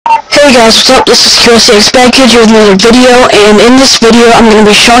Hey guys, what's up? This is XSplit here with another video, and in this video I'm going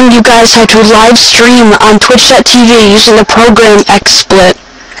to be showing you guys how to live stream on Twitch.tv using the program XSplit.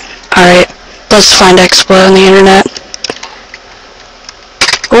 Alright, let's find XSplit on the internet.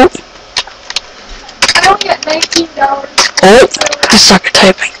 Oh. I don't get $19. Oh, I suck at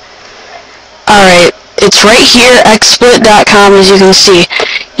typing. Alright, it's right here, XSplit.com, as you can see.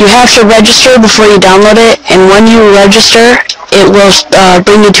 You have to register before you download it, and when you register, it will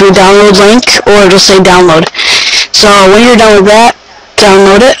bring you to a download link, or it'll say download. So when you're done with that,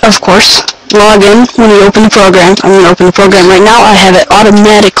 download it, of course. Log in when you open the program. I'm going to open the program right now. I have it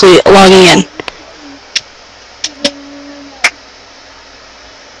automatically logging in.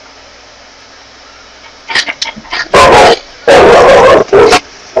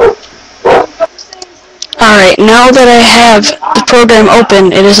 Alright, now that I have the program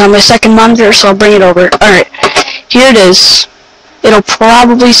open, it is on my second monitor, so I'll bring it over. Alright, here it is. It'll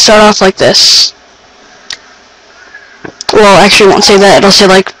probably start off like this. Well, actually it won't say that. It'll say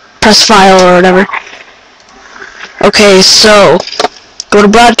like press file or whatever. Okay, so go to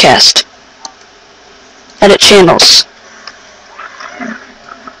broadcast. Edit channels.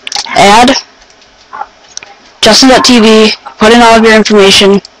 Add Justin.tv. Put in all of your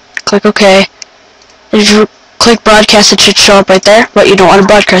information. Click OK. If you click broadcast, it should show up right there, but you don't want to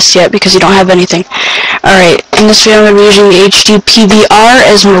broadcast yet because you don't have anything. Alright, in this video I'm going to be using the HDPVR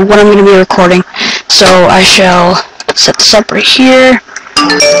as what I'm going to be recording. So I shall set this up right here.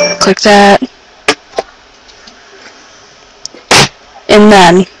 Click that. And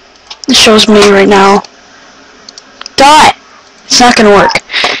then it shows me right now. Die! It's not going to work.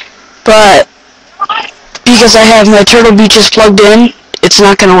 But because I have my Turtle Beaches plugged in, it's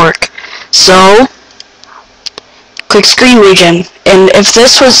not going to work. So click screen region, and if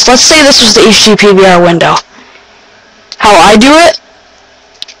this was, let's say this was the HDPVR window. How I do it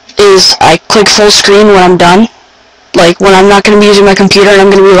is I click full screen when I'm done. Like when I'm not going to be using my computer and I'm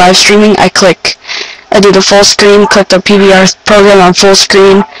going to be live streaming, I do the full screen, click the PVR program on full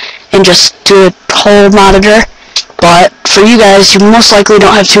screen, and just do a whole monitor. But for you guys, you most likely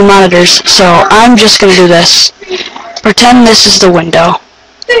don't have two monitors, so I'm just going to do this. Pretend this is the window.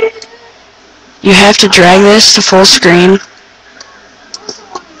 You have to drag this to full screen.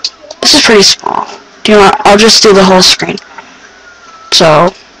 This is pretty small. Do you want? I'll just do the whole screen.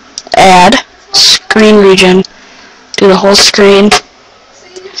 So, add screen region, do the whole screen,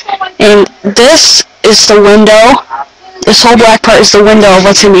 and this is the window. This whole black part is the window of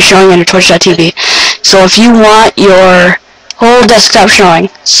what's going to be showing under Twitch.tv. So if you want your whole desktop showing,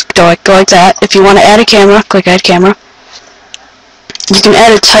 go like that. If you want to add a camera, click add camera. You can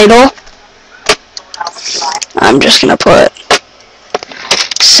add a title. I'm just gonna put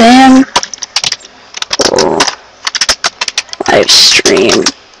sample live stream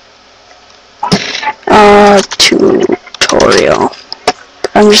tutorial.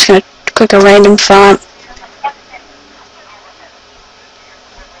 I'm just gonna click a random font.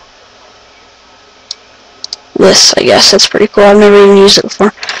 This, I guess, that's pretty cool. I've never even used it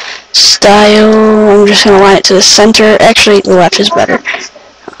before. Style, I'm just gonna line it to the center. Actually, the left is better.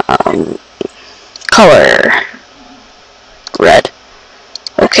 Color red.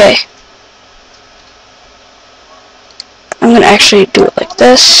 Okay. I'm going to actually do it like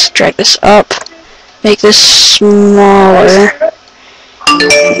this. Drag this up. Make this smaller.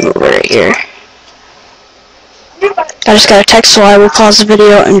 Move it right here. I just got a text, so I will pause the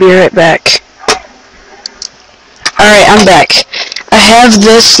video and be right back. Alright, I'm back. I have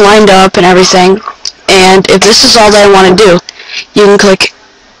this lined up and everything. And if this is all that I want to do, you can click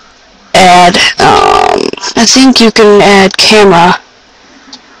add, I think you can add camera.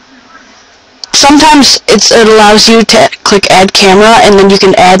 Sometimes it allows you to click add camera and then you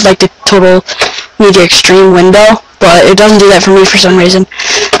can add like the total media extreme window, but it doesn't do that for me for some reason.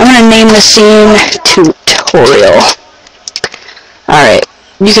 I'm going to name the scene tutorial. Alright,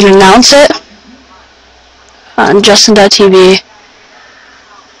 you can announce it on Justin.tv.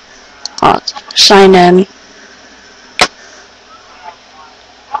 Sign in.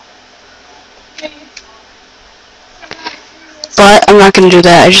 But I'm not going to do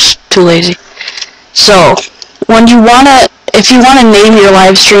that, I'm just too lazy. So, when you wanna, if you want to name your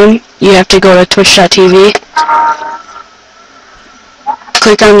live stream, you have to go to Twitch.tv,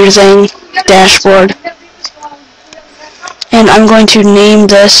 click on your thing, dashboard, and I'm going to name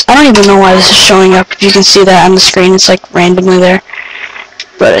this, I don't even know why this is showing up, if you can see that on the screen, it's like randomly there,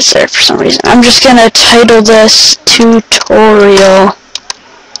 but it's there for some reason. I'm just going to title this tutorial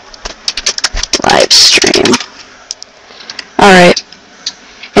live stream. Alright,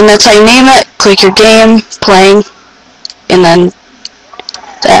 and that's how you name it. Click your game, playing, and then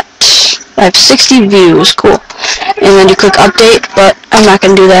that. I have 60 views. Cool. And then you click update, but I'm not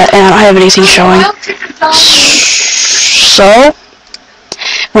going to do that, and I don't have anything showing. So,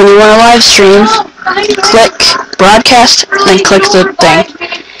 when you want to live stream, click broadcast, then click the thing.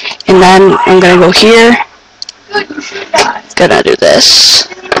 And then I'm going to go here. Gonna do this.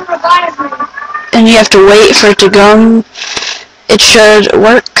 And you have to wait for it to come. It should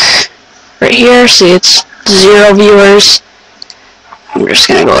work right here. See, it's 0 viewers. I'm just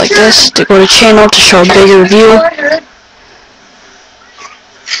gonna go like this to go to channel to show a bigger view.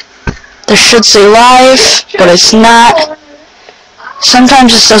 There should say live, but it's not.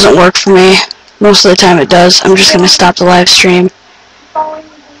 Sometimes this doesn't work for me. Most of the time it does. I'm just gonna stop the live stream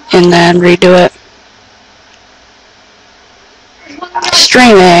and then redo it.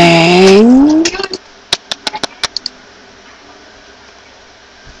 Streaming.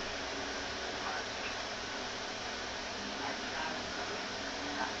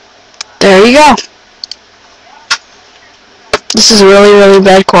 There you go. This is really, really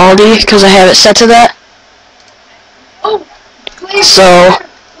bad quality because I have it set to that. So,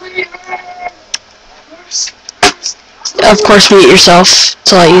 of course, mute yourself.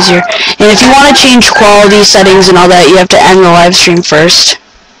 It's a lot easier. And if you want to change quality settings and all that, you have to end the live stream first.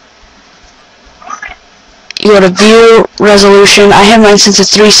 You go to view resolution. I have mine since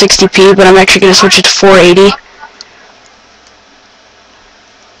it's 360p, but I'm actually going to switch it to 480.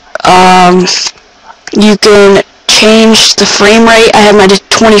 You can change the frame rate. I have mine to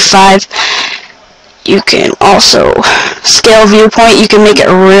 25. You can also scale viewpoint. You can make it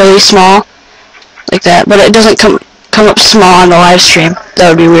really small, like that, but it doesn't come up small on the live stream. That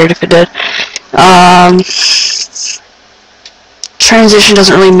would be weird if it did. Transition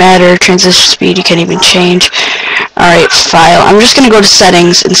doesn't really matter. Transition speed you can't even change. Alright, file. I'm just going to go to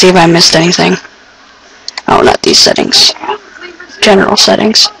settings and see if I missed anything. Oh, not these settings. General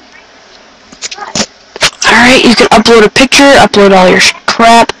settings. Alright, you can upload a picture, upload all your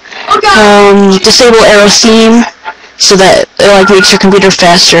crap. Disable arrow theme so that it makes your computer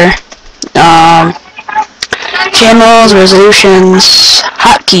faster. Channels, resolutions,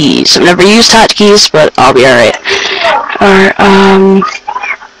 hotkeys. I've never used hotkeys, but I'll be alright.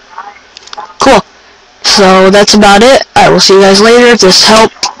 Cool. So that's about it. I will see you guys later. If this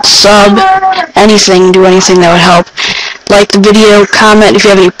helped, sub, anything, do anything that would help. Like the video, comment if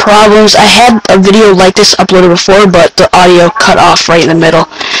you have any problems. I had a video like this uploaded before, but the audio cut off right in the middle.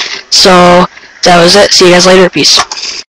 So that was it. See you guys later. Peace.